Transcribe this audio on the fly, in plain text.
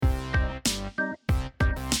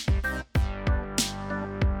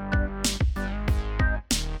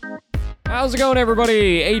How's it going,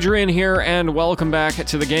 everybody? Adrian here, and welcome back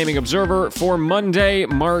to the Gaming Observer for Monday,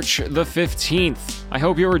 March the 15th. I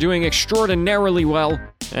hope you are doing extraordinarily well,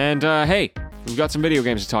 and hey, we've got some video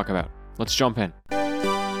games to talk about. Let's jump in.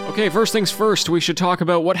 Okay, first things first, we should talk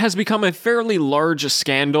about what has become a fairly large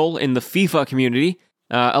scandal in the FIFA community.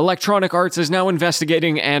 Electronic Arts is now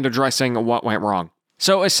investigating and addressing what went wrong.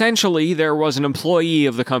 So essentially, there was an employee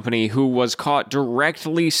of the company who was caught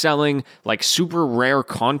directly selling, like, super rare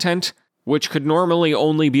content, which could normally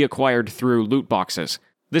only be acquired through loot boxes.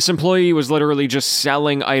 This employee was literally just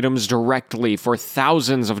selling items directly for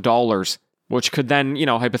thousands of dollars, which could then,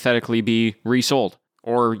 hypothetically be resold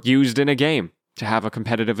or used in a game to have a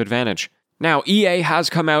competitive advantage. Now, EA has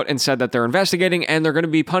come out and said that they're investigating and they're going to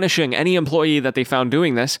be punishing any employee that they found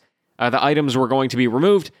doing this. The items were going to be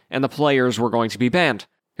removed and the players were going to be banned.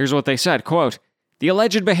 Here's what they said, quote, "The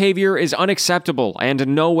alleged behavior is unacceptable, and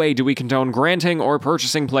in no way do we condone granting or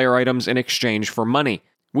purchasing player items in exchange for money.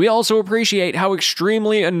 We also appreciate how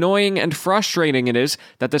extremely annoying and frustrating it is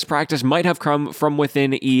that this practice might have come from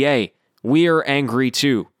within EA. We're angry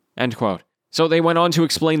too." End quote. So they went on to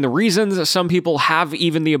explain the reasons. Some people have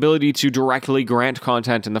even the ability to directly grant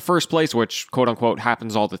content in the first place, which quote-unquote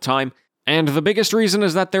happens all the time. And the biggest reason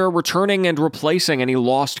is that they're returning and replacing any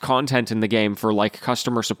lost content in the game for, like,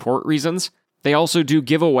 customer support reasons. They also do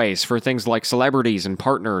giveaways for things like celebrities and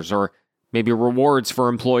partners, or maybe rewards for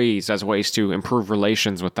employees as ways to improve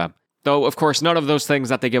relations with them. Though, of course, none of those things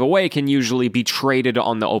that they give away can usually be traded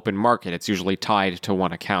on the open market. It's usually tied to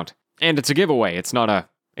one account. And it's a giveaway, it's not a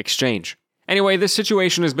exchange. Anyway, this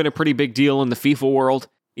situation has been a pretty big deal in the FIFA world.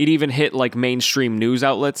 It even hit, like, mainstream news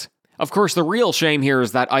outlets. Of course, the real shame here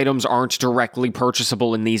is that items aren't directly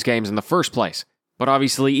purchasable in these games in the first place. But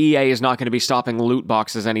obviously, EA is not going to be stopping loot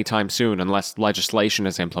boxes anytime soon unless legislation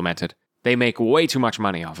is implemented. They make way too much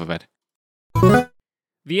money off of it.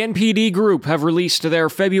 The NPD Group have released their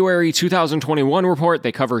February 2021 report.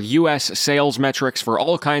 They cover US sales metrics for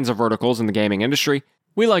all kinds of verticals in the gaming industry.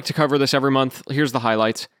 We like to cover this every month. Here's the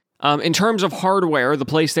highlights. In terms of hardware, the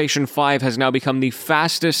PlayStation 5 has now become the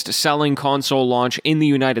fastest-selling console launch in the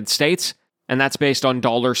United States, and that's based on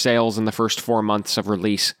dollar sales in the first 4 months of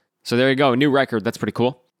release. So there you go, new record, that's pretty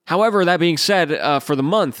cool. However, that being said, for the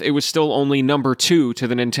month, it was still only number 2 to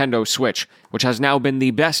the Nintendo Switch, which has now been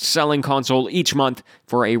the best-selling console each month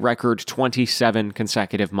for a record 27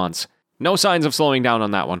 consecutive months. No signs of slowing down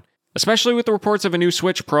on that one. Especially with the reports of a new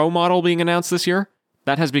Switch Pro model being announced this year.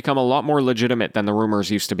 That has become a lot more legitimate than the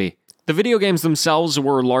rumors used to be. The video games themselves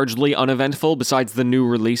were largely uneventful besides the new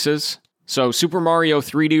releases. So Super Mario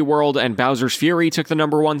 3D World and Bowser's Fury took the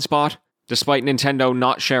number 1 spot. Despite Nintendo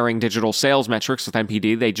not sharing digital sales metrics with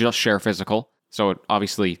NPD, they just share physical. So it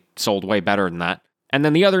obviously sold way better than that. And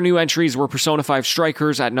then the other new entries were Persona 5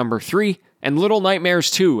 Strikers at number 3 and Little Nightmares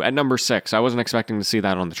 2 at number 6. I wasn't expecting to see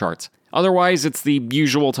that on the charts. Otherwise, it's the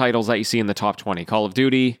usual titles that you see in the top 20. Call of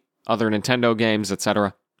Duty, other Nintendo games,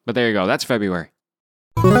 etc. But there you go, that's February.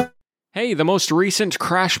 Hey, the most recent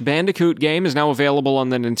Crash Bandicoot game is now available on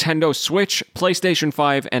the Nintendo Switch, PlayStation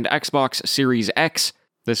 5, and Xbox Series X.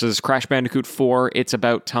 This is Crash Bandicoot 4, It's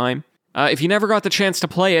About Time. If you never got the chance to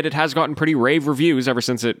play it, it has gotten pretty rave reviews ever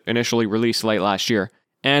since it initially released late last year.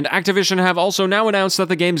 And Activision have also now announced that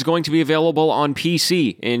the game's going to be available on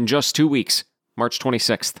PC in just 2 weeks, March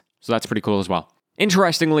 26th. So that's pretty cool as well.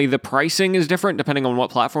 Interestingly, the pricing is different depending on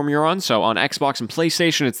what platform you're on. So on Xbox and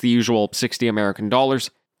PlayStation, it's the usual $60 American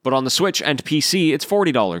dollars. But on the Switch and PC, it's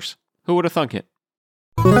 $40. Who would have thunk it?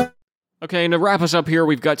 Okay, and to wrap us up here,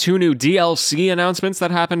 we've got 2 new DLC announcements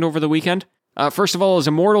that happened over the weekend. First of all, is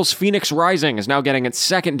Immortals Phoenix Rising is now getting its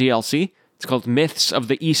second DLC. It's called Myths of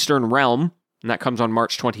the Eastern Realm, and that comes on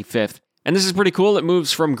March 25th. And this is pretty cool. It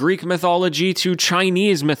moves from Greek mythology to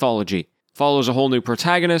Chinese mythology. Follows a whole new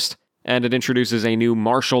protagonist, and it introduces a new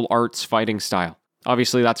martial arts fighting style.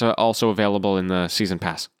 Obviously, that's also available in the Season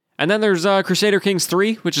Pass. And then there's Crusader Kings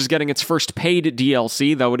 3, which is getting its first paid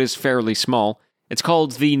DLC, though it is fairly small. It's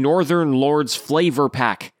called the Northern Lords Flavor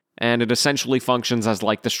Pack, and it essentially functions as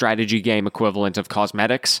like the strategy game equivalent of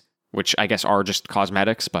cosmetics, which I guess are just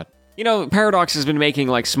cosmetics, but... Paradox has been making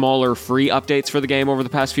like smaller free updates for the game over the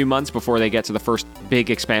past few months before they get to the first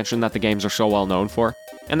big expansion that the games are so well known for.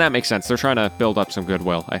 And that makes sense. They're trying to build up some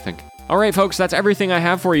goodwill, I think. Alright folks, that's everything I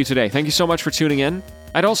have for you today. Thank you so much for tuning in.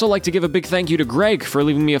 I'd also like to give a big thank you to Greg for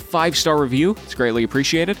leaving me a 5-star review. It's greatly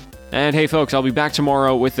appreciated. And hey folks, I'll be back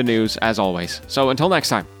tomorrow with the news as always. So until next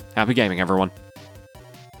time, happy gaming everyone.